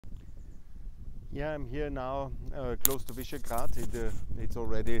Yeah, I'm here now close to Visegrad. It's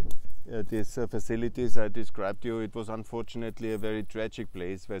already these facilities I described to you. It was unfortunately a very tragic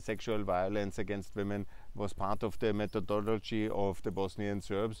place where sexual violence against women was part of the methodology of the Bosnian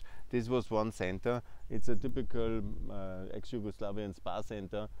Serbs. This was one center. It's a typical ex-Yugoslavian spa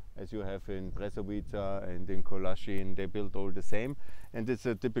center, as you have in Brezovica and in Kolašin. They built all the same, and it's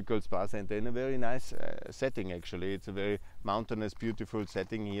a typical spa center in a very nice setting. Actually, it's a very mountainous, beautiful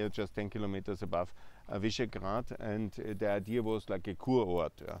setting here, just 10 kilometers above Visegrad, and the idea was like a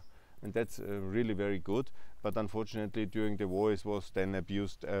Kurort. And that's really very good, but unfortunately during the war it was then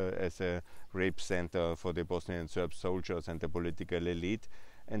abused as a rape center for the Bosnian Serb soldiers and the political elite.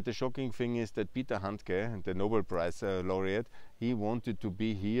 And the shocking thing is that Peter Handke, the Nobel Prize laureate, he wanted to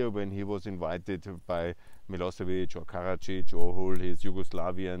be here when he was invited by Milosevic or Karadzic or all his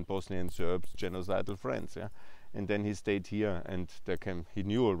Yugoslavian, Bosnian Serbs genocidal friends. Yeah? And then he stayed here, and he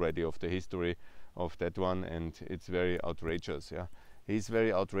knew already of the history of that one, and it's very outrageous. Yeah? He's a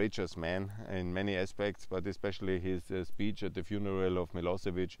very outrageous man in many aspects, but especially his speech at the funeral of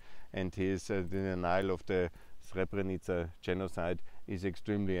Milosevic and his denial of the Srebrenica genocide is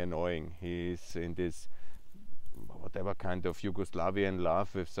extremely annoying. He is in this whatever kind of Yugoslavian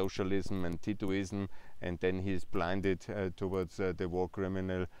love with socialism and Titoism, and then he's blinded towards the war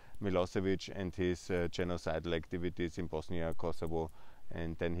criminal Milosevic and his genocidal activities in Bosnia, Kosovo.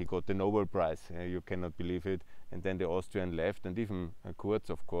 And then he got the Nobel Prize. You cannot believe it. And then the Austrian left, and even Kurz,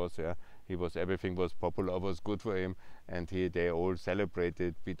 of course. Everything was popular, was good for him, and they all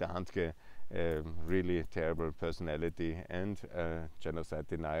celebrated Peter Handke, really terrible personality and genocide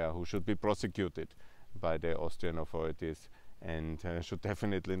denier who should be prosecuted by the Austrian authorities and should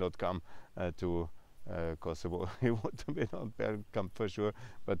definitely not come to Kosovo. He would be not welcome for sure,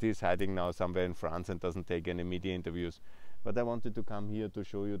 but he's hiding now somewhere in France and doesn't take any media interviews. But I wanted to come here to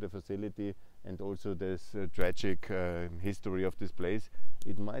show you the facility and also this tragic history of this place.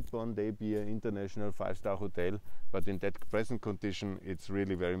 It might one day be an international 5-star hotel, but in that present condition it's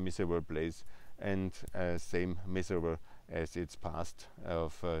really very miserable place, and same miserable as its past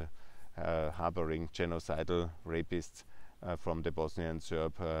of harboring genocidal rapists from the Bosnian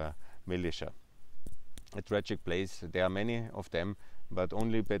Serb militia. A tragic place. There are many of them, but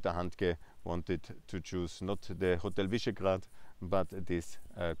only Peter Handke wanted to choose not the Hotel Visegrad, but this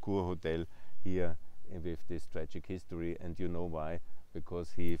Kur Hotel here with this tragic history. And you know why?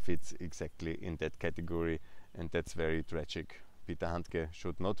 Because he fits exactly in that category, and that's very tragic. Peter Handke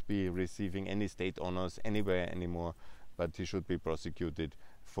should not be receiving any state honors anywhere anymore, but he should be prosecuted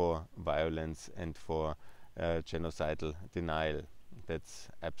for violence and for genocidal denial. That's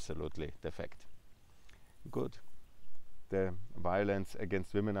absolutely the fact. Good. The violence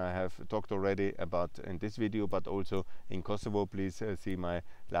against women I have talked already about in this video, but also in Kosovo. Please see my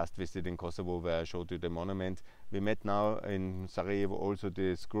last visit in Kosovo where I showed you the monument. We met now in Sarajevo also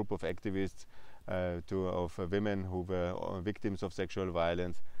this group of activists of women who were victims of sexual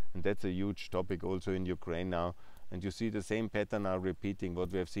violence, and that's a huge topic also in Ukraine now. And you see the same pattern now repeating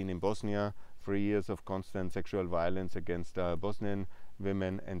what we have seen in Bosnia, 3 years of constant sexual violence against Bosnian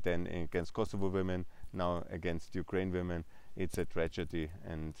women, and then against Kosovo women, now against Ukraine women. It's a tragedy,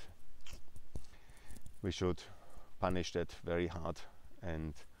 and we should punish that very hard,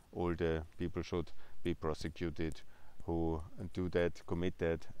 and all the people should be prosecuted who do that, commit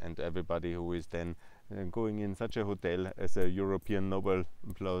that, and everybody who is then going in such a hotel as a European Nobel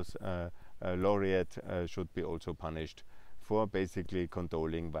Prize laureate should be also punished for basically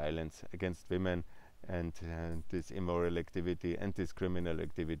condoning violence against women, and this immoral activity and this criminal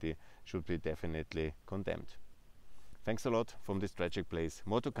activity should be definitely condemned. Thanks a lot from this tragic place.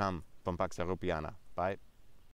 More to come from Pax Europiana. Bye.